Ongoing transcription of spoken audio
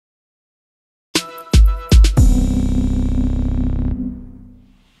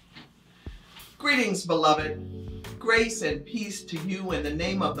Greetings, beloved. Grace and peace to you in the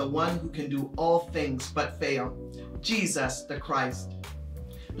name of the one who can do all things but fail, Jesus the Christ.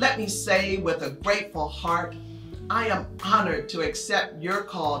 Let me say with a grateful heart, I am honored to accept your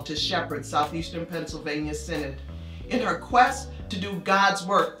call to shepherd Southeastern Pennsylvania Synod in her quest to do God's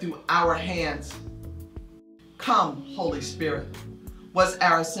work through our hands. Come, Holy Spirit, was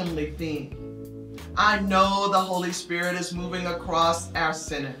our assembly theme. I know the Holy Spirit is moving across our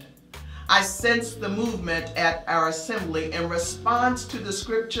Synod. I sense the movement at our assembly in response to the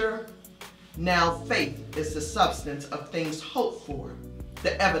scripture, now faith is the substance of things hoped for,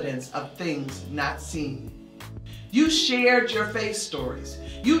 the evidence of things not seen. You shared your faith stories.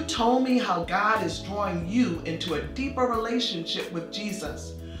 You told me how God is drawing you into a deeper relationship with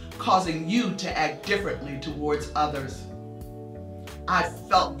Jesus, causing you to act differently towards others. I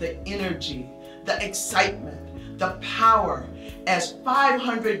felt the energy, the excitement, the power as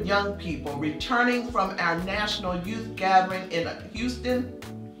 500 young people returning from our national youth gathering in Houston.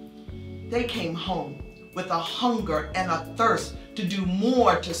 They came home with a hunger and a thirst to do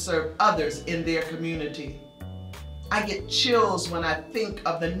more to serve others in their community. I get chills when I think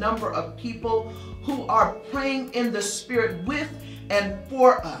of the number of people who are praying in the Spirit with and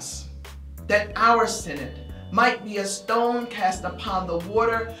for us, that our Synod might be a stone cast upon the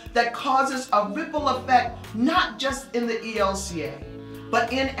water that causes a ripple effect not just in the ELCA,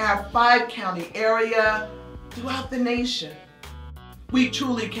 but in our 5-county area throughout the nation. We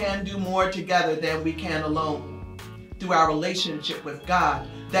truly can do more together than we can alone, through our relationship with God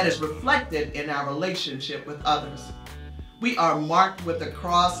that is reflected in our relationship with others. We are marked with the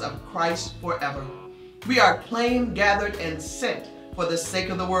cross of Christ forever. We are claimed, gathered, and sent for the sake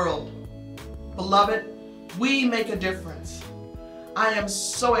of the world. Beloved, we make a difference. I am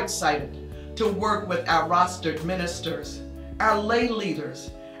so excited to work with our rostered ministers, our lay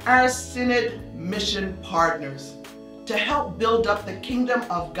leaders, our Synod mission partners to help build up the kingdom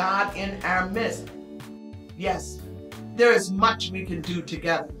of God in our midst. Yes, there is much we can do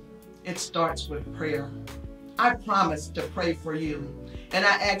together. It starts with prayer. I promise to pray for you, and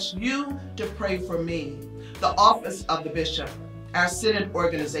I ask you to pray for me, the office of the bishop, our Synod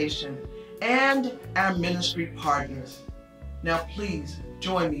organization, and our ministry partners. Now please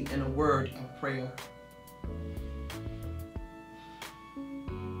join me in a word of prayer.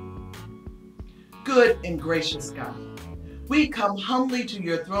 Good and gracious God, we come humbly to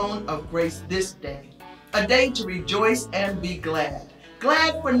your throne of grace this day, a day to rejoice and be glad.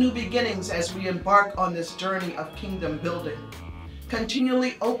 Glad for new beginnings as we embark on this journey of kingdom building.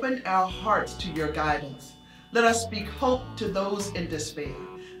 Continually open our hearts to your guidance. Let us speak hope to those in despair,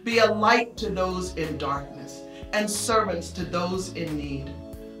 be a light to those in darkness, and servants to those in need.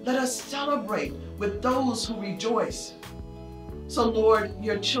 Let us celebrate with those who rejoice. So Lord,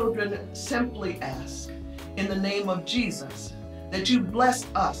 your children simply ask, in the name of Jesus, that you bless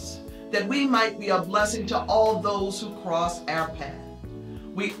us, that we might be a blessing to all those who cross our path.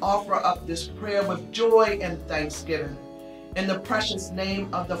 We offer up this prayer with joy and thanksgiving, in the precious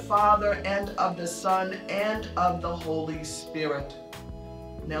name of the Father, and of the Son, and of the Holy Spirit.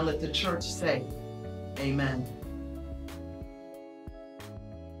 Now let the church say, amen.